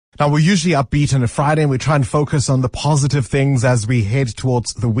Now, we're usually upbeat on a Friday and we try and focus on the positive things as we head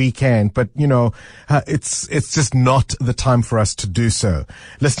towards the weekend. But, it's just not the time for us to do so.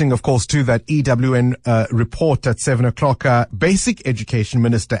 Listening, of course, to that EWN report at 7 o'clock, Basic Education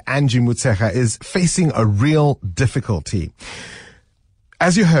Minister Angie Motshekga is facing a real difficulty.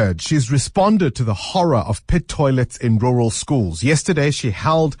 As you heard, she's responded to the horror of pit toilets in rural schools. Yesterday, she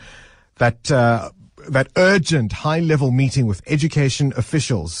held that urgent high-level meeting with education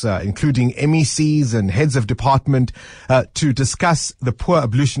officials, including MECs and heads of department, to discuss the poor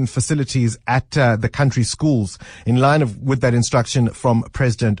ablution facilities at the country schools. In line with that instruction from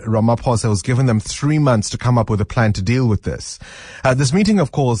President Ramaphosa, who's given them 3 months to come up with a plan to deal with this. This meeting,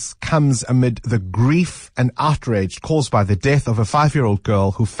 of course, comes amid the grief and outrage caused by the death of a 5-year-old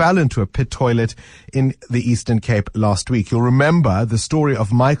girl who fell into a pit toilet in the Eastern Cape last week. You'll remember the story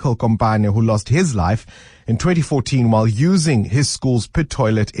of Michael Kompane, who lost his life in 2014 while using his school's pit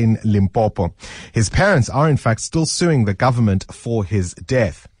toilet in Limpopo. His parents are in fact still suing the government for his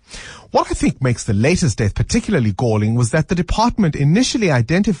death. What I think makes the latest death particularly galling was that the department initially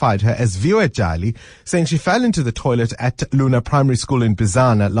identified her as Viwe Jali, saying she fell into the toilet at Luna Primary School in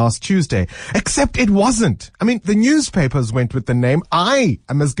Bizana last Tuesday. Except it wasn't. I mean, the newspapers went with the name. I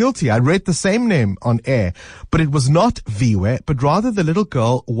am as guilty. I read the same name on air. But it was not Viwe, but rather the little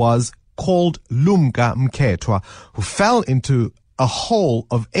girl was called Lumka Mkethwa, who fell into a hole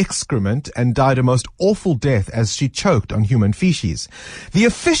of excrement and died a most awful death as she choked on human feces. The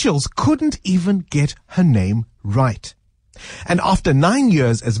officials couldn't even get her name right. And after 9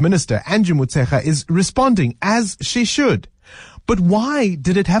 years as minister, Angie Motshekga is responding as she should. But why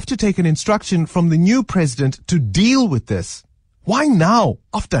did it have to take an instruction from the new president to deal with this? Why now,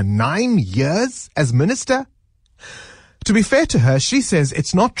 after 9 years as minister? To be fair to her, she says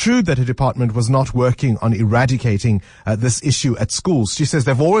it's not true that her department was not working on eradicating this issue at schools. She says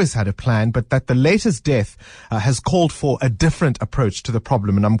they've always had a plan, but that the latest death has called for a different approach to the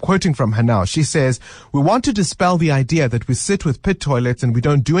problem. And I'm quoting from her now. She says, "We want to dispel the idea that we sit with pit toilets and we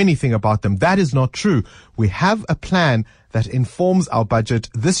don't do anything about them. That is not true. We have a plan that informs our budget.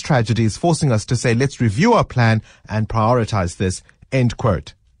 This tragedy is forcing us to say, let's review our plan and prioritize this." End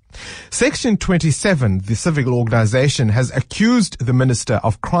quote. Section 27, the civic organization, has accused the minister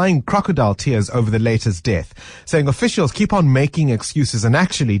of crying crocodile tears over the latest death, saying officials keep on making excuses and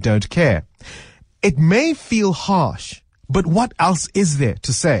actually don't care. It may feel harsh, but what else is there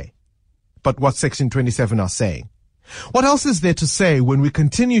to say but what Section 27 are saying? What else is there to say when we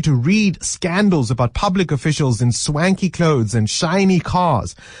continue to read scandals about public officials in swanky clothes and shiny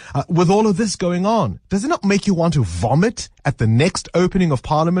cars? With all of this going on, does it not make you want to vomit at the next opening of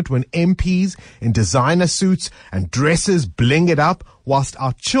Parliament when MPs in designer suits and dresses bling it up whilst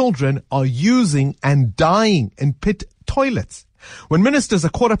our children are using and dying in pit toilets? When ministers are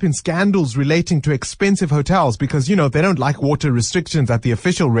caught up in scandals relating to expensive hotels because, they don't like water restrictions at the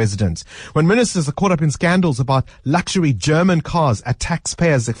official residence. When ministers are caught up in scandals about luxury German cars at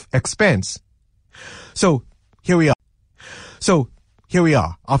taxpayers' expense. So here we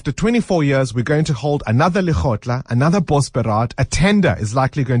are. After 24 years, we're going to hold another Lichotla, another Bosberat. A tender is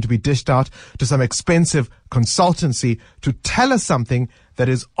likely going to be dished out to some expensive consultancy to tell us something that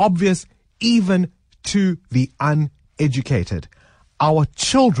is obvious even to the uneducated. Our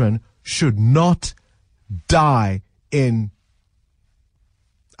children should not die in,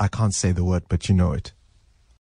 I can't say the word, but you know it.